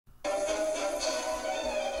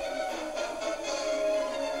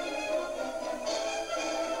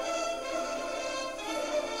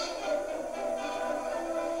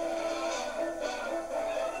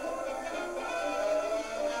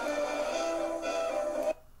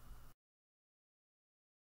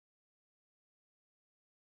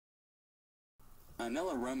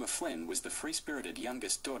Arnella Roma Flynn was the free-spirited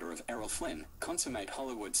youngest daughter of Errol Flynn, consummate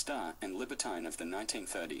Hollywood star and libertine of the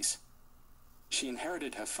 1930s. She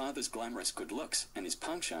inherited her father's glamorous good looks and his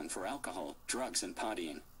penchant for alcohol, drugs and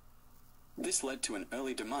partying. This led to an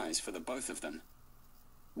early demise for the both of them.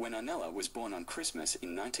 When Arnella was born on Christmas in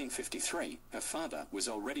 1953, her father was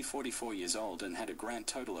already 44 years old and had a grand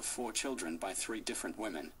total of 4 children by 3 different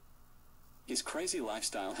women. His crazy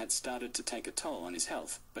lifestyle had started to take a toll on his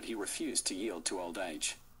health, but he refused to yield to old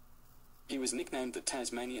age. He was nicknamed the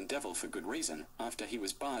Tasmanian Devil for good reason. After he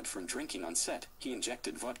was barred from drinking on set, he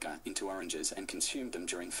injected vodka into oranges and consumed them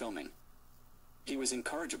during filming. He was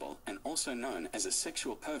incorrigible and also known as a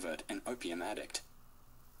sexual pervert and opium addict.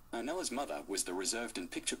 Arnella's mother was the reserved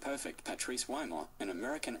and picture-perfect Patrice Wymore, an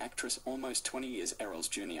American actress almost 20 years Errol's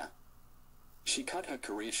junior. She cut her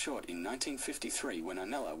career short in 1953 when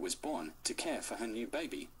Arnella was born, to care for her new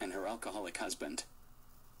baby and her alcoholic husband.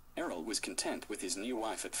 Errol was content with his new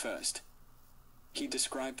wife at first. He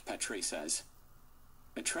described Patrice as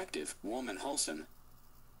attractive, warm and wholesome.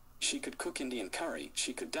 She could cook Indian curry,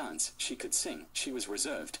 she could dance, she could sing, she was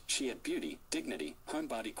reserved, she had beauty, dignity,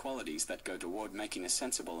 homebody qualities that go toward making a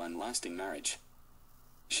sensible and lasting marriage.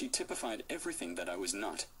 She typified everything that I was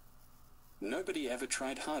not. Nobody ever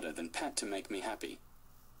tried harder than Pat to make me happy.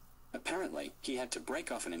 Apparently, he had to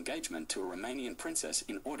break off an engagement to a Romanian princess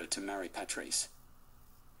in order to marry Patrice.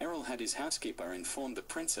 Errol had his housekeeper inform the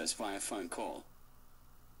princess via phone call.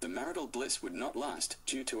 The marital bliss would not last,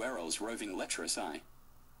 due to Errol's roving lecherous eye.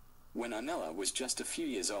 When Arnella was just a few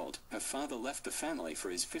years old, her father left the family for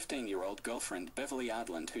his 15-year-old girlfriend Beverly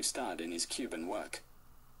Ardland, who starred in his Cuban work.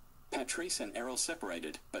 Patrice and Errol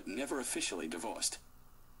separated, but never officially divorced.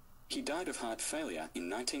 He died of heart failure in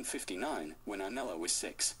 1959, when Arnella was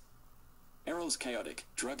 6. Errol's chaotic,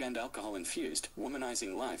 drug and alcohol-infused,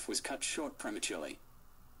 womanizing life was cut short prematurely.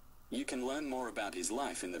 You can learn more about his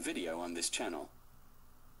life in the video on this channel.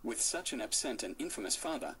 With such an absent and infamous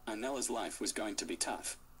father, Arnella's life was going to be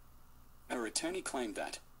tough. Her attorney claimed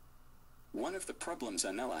that one of the problems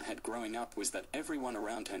Arnella had growing up was that everyone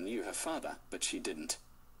around her knew her father, but she didn't.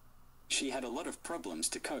 She had a lot of problems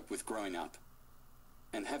to cope with growing up.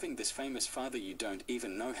 And having this famous father you don't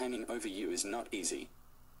even know hanging over you is not easy.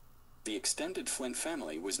 The extended Flynn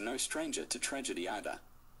family was no stranger to tragedy either.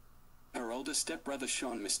 Her older stepbrother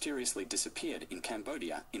Sean mysteriously disappeared in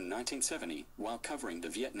Cambodia in 1970 while covering the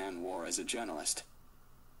Vietnam War as a journalist.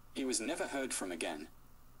 He was never heard from again.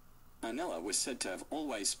 Arnella was said to have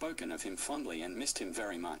always spoken of him fondly and missed him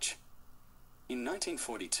very much. In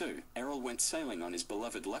 1942, Errol went sailing on his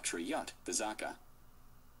beloved luxury yacht, the Zaka.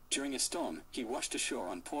 During a storm, he washed ashore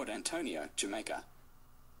on Port Antonio, Jamaica.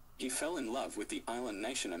 He fell in love with the island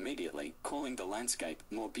nation immediately, calling the landscape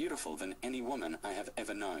more beautiful than any woman I have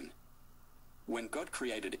ever known. When God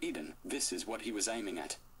created Eden, this is what he was aiming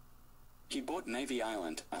at. He bought Navy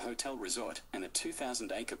Island, a hotel resort, and a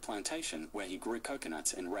 2,000-acre plantation where he grew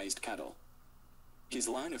coconuts and raised cattle. His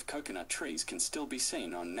line of coconut trees can still be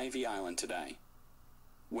seen on Navy Island today.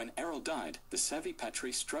 When Errol died, the savvy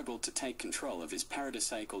Patrice struggled to take control of his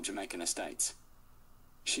paradisaical Jamaican estates.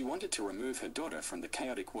 She wanted to remove her daughter from the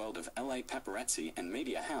chaotic world of LA paparazzi and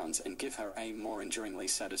media hounds and give her a more enduringly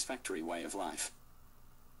satisfactory way of life.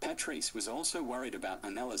 Patrice was also worried about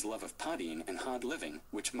Arnella's love of partying and hard living,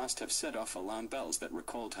 which must have set off alarm bells that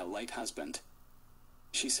recalled her late husband.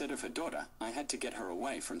 She said of her daughter, "I had to get her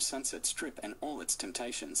away from Sunset Strip and all its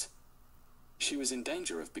temptations." She was in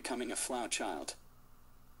danger of becoming a flower child.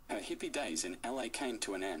 Her hippie days in LA came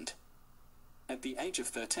to an end. At the age of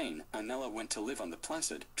 13, Arnella went to live on the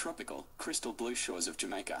placid, tropical, crystal blue shores of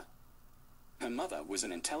Jamaica. Her mother was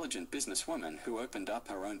an intelligent businesswoman who opened up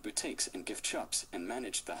her own boutiques and gift shops and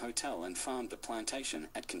managed the hotel and farmed the plantation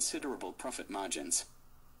at considerable profit margins.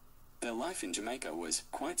 Their life in Jamaica was,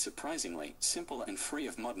 quite surprisingly, simple and free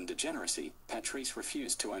of modern degeneracy. Patrice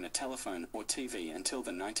refused to own a telephone or TV until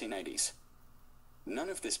the 1980s. None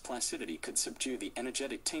of this placidity could subdue the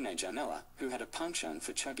energetic teenage Arnella, who had a penchant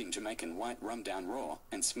for chugging Jamaican white rum down raw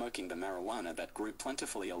and smoking the marijuana that grew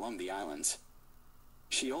plentifully along the islands.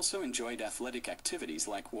 She also enjoyed athletic activities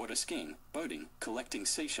like water skiing, boating, collecting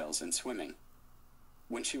seashells and swimming.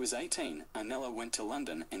 When she was 18, Arnella went to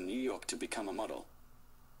London and New York to become a model.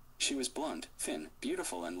 She was blonde, thin,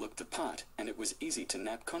 beautiful and looked the part, and it was easy to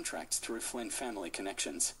nab contracts through Flynn family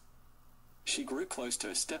connections. She grew close to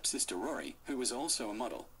her stepsister Rory, who was also a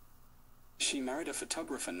model. She married a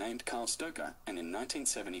photographer named Carl Stoker, and in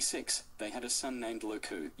 1976, they had a son named Luke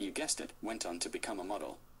who, you guessed it, went on to become a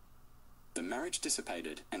model. The marriage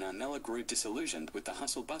dissipated, and Arnella grew disillusioned with the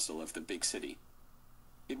hustle-bustle of the big city.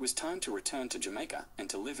 It was time to return to Jamaica and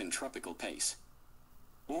to live in tropical peace.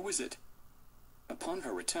 Or was it? Upon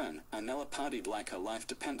her return, Arnella partied like her life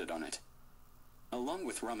depended on it. Along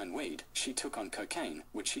with rum and weed, she took on cocaine,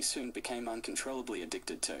 which she soon became uncontrollably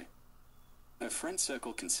addicted to. Her friend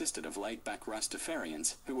circle consisted of laid-back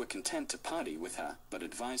Rastafarians who were content to party with her, but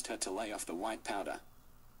advised her to lay off the white powder.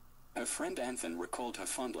 Her friend Anthony recalled her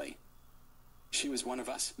fondly. "She was one of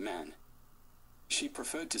us, man. She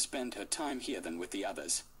preferred to spend her time here than with the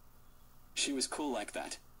others. She was cool like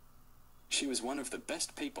that. She was one of the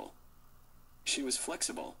best people. She was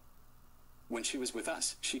flexible. When she was with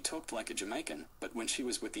us, she talked like a Jamaican, but when she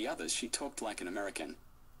was with the others, she talked like an American.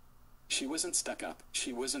 She wasn't stuck up,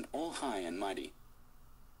 she wasn't all high and mighty.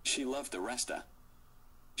 She loved the Rasta.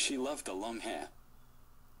 She loved the long hair.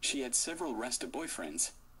 She had several Rasta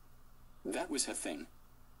boyfriends. That was her thing.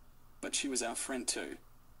 But she was our friend too.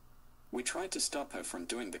 We tried to stop her from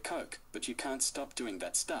doing the coke, but you can't stop doing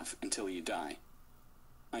that stuff until you die.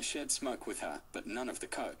 I shared smoke with her, but none of the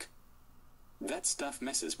coke. That stuff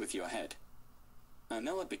messes with your head."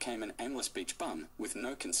 Arnella became an aimless beach bum with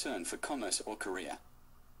no concern for commerce or career.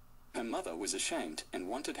 Her mother was ashamed and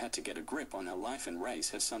wanted her to get a grip on her life and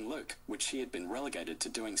raise her son Luke, which she had been relegated to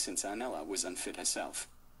doing since Arnella was unfit herself.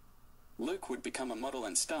 Luke would become a model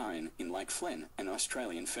and star in Like Flynn, an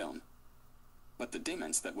Australian film. But the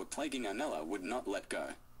demons that were plaguing Arnella would not let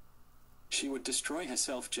go. She would destroy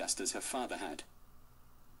herself just as her father had.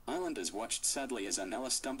 Islanders watched sadly as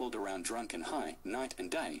Arnella stumbled around drunk and high, night and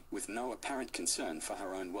day, with no apparent concern for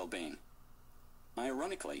her own well-being.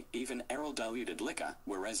 Ironically, even Errol diluted liquor,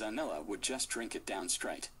 whereas Arnella would just drink it down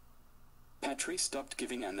straight. Patrice stopped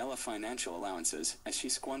giving Arnella financial allowances as she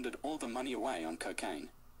squandered all the money away on cocaine.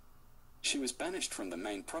 She was banished from the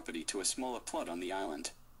main property to a smaller plot on the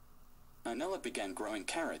island. Arnella began growing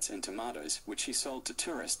carrots and tomatoes, which she sold to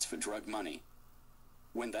tourists for drug money.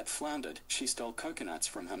 When that floundered, she stole coconuts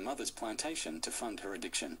from her mother's plantation to fund her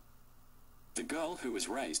addiction. The girl who was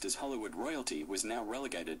raised as Hollywood royalty was now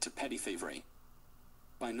relegated to petty thievery.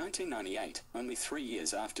 By 1998, only 3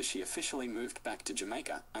 years after she officially moved back to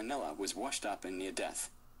Jamaica, Arnella was washed up and near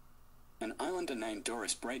death. An islander named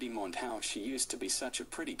Doris Brady mourned how she used to be such a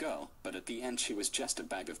pretty girl, but at the end she was just a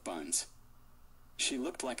bag of bones. She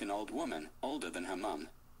looked like an old woman, older than her mum.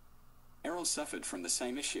 Errol suffered from the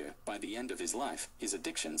same issue. By the end of his life, his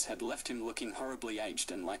addictions had left him looking horribly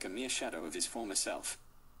aged and like a mere shadow of his former self.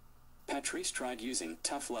 Patrice tried using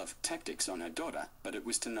tough love tactics on her daughter, but it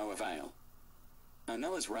was to no avail.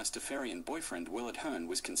 Arnella's Rastafarian boyfriend Willard Hearn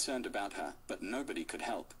was concerned about her, but nobody could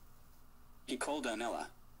help. He called Arnella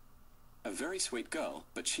a very sweet girl,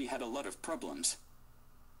 but she had a lot of problems.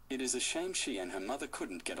 It is a shame she and her mother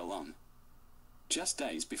couldn't get along. Just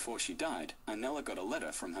days before she died, Arnella got a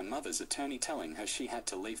letter from her mother's attorney telling her she had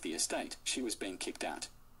to leave the estate, she was being kicked out.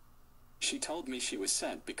 She told me she was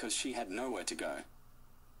sad because she had nowhere to go.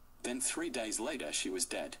 Then 3 days later she was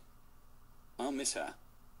dead. I'll miss her.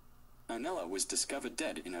 Arnella was discovered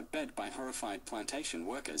dead in her bed by horrified plantation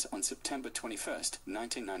workers on September 21,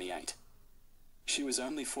 1998. She was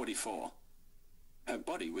only 44. Her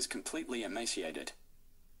body was completely emaciated.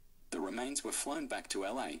 The remains were flown back to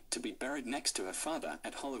LA to be buried next to her father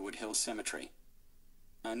at Hollywood Hills Cemetery.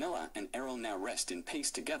 Arnella and Errol now rest in peace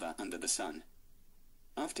together under the sun.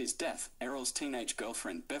 After his death, Errol's teenage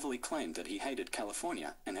girlfriend Beverly claimed that he hated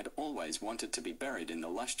California and had always wanted to be buried in the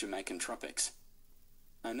lush Jamaican tropics.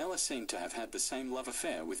 Arnella seemed to have had the same love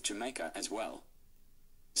affair with Jamaica as well.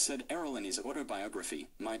 Said Errol in his autobiography,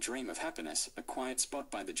 "My dream of happiness, a quiet spot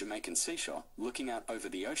by the Jamaican seashore, looking out over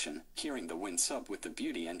the ocean, hearing the wind sob with the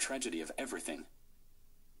beauty and tragedy of everything."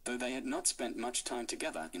 Though they had not spent much time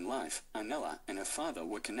together in life, Arnella and her father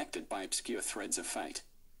were connected by obscure threads of fate.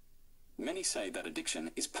 Many say that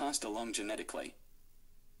addiction is passed along genetically.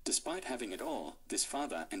 Despite having it all, this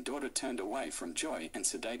father and daughter turned away from joy and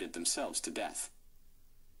sedated themselves to death.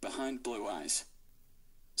 Behind blue eyes.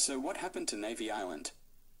 So what happened to Navy Island?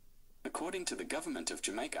 According to the government of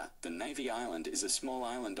Jamaica, the Navy Island is a small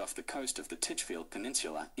island off the coast of the Titchfield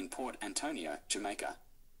Peninsula in Port Antonio, Jamaica.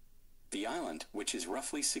 The island, which is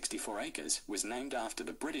roughly 64 acres, was named after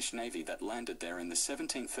the British Navy that landed there in the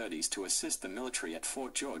 1730s to assist the military at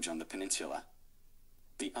Fort George on the peninsula.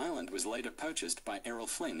 The island was later purchased by Errol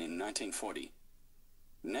Flynn in 1940.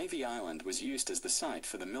 Navy Island was used as the site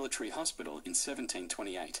for the military hospital in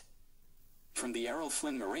 1728. From the Errol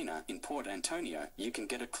Flynn Marina in Port Antonio, you can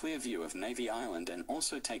get a clear view of Navy Island and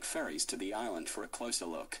also take ferries to the island for a closer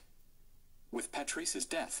look. With Patrice's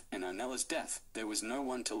death and Arnella's death, there was no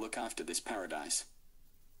one to look after this paradise.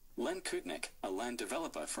 Len Kutnick, a land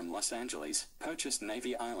developer from Los Angeles, purchased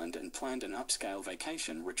Navy Island and planned an upscale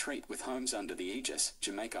vacation retreat with homes under the aegis,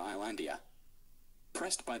 Jamaica Islandia.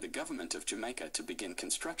 Pressed by the government of Jamaica to begin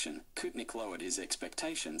construction, Kutnik lowered his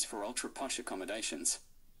expectations for ultra-posh accommodations.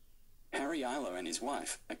 Harry Ilo and his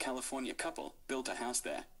wife, a California couple, built a house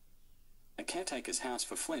there. A caretaker's house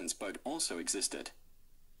for Flynn's boat also existed.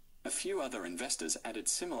 A few other investors added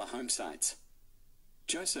similar home sites.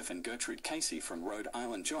 Joseph and Gertrude Casey from Rhode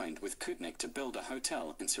Island joined with Kutnik to build a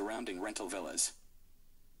hotel and surrounding rental villas.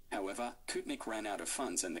 However, Kutnik ran out of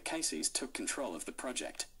funds and the Caseys took control of the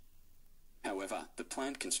project. However, the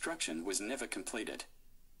planned construction was never completed.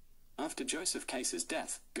 After Joseph Casey's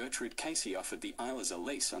death, Gertrude Casey offered the Islas a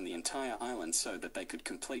lease on the entire island so that they could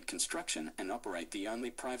complete construction and operate the only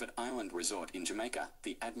private island resort in Jamaica,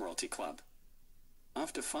 the Admiralty Club.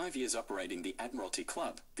 After 5 years operating the Admiralty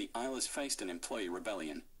Club, the Islas faced an employee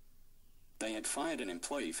rebellion. They had fired an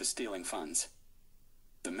employee for stealing funds.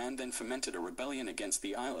 The man then fomented a rebellion against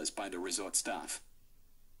the Islas by the resort staff.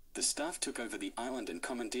 The staff took over the island and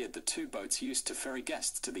commandeered the 2 boats used to ferry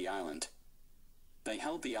guests to the island. They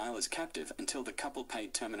held the Islas captive until the couple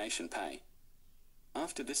paid termination pay.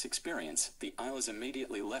 After this experience, the Islas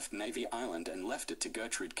immediately left Navy Island and left it to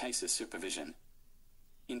Gertrude Casey's supervision.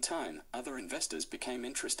 In time, other investors became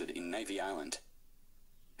interested in Navy Island.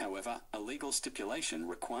 However, a legal stipulation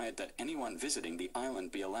required that anyone visiting the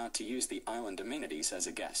island be allowed to use the island amenities as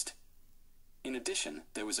a guest. In addition,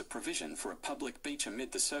 there was a provision for a public beach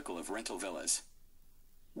amid the circle of rental villas.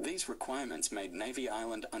 These requirements made Navy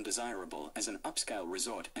Island undesirable as an upscale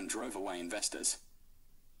resort and drove away investors.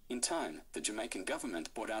 In time, the Jamaican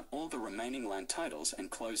government bought out all the remaining land titles and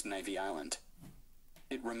closed Navy Island.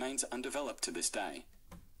 It remains undeveloped to this day.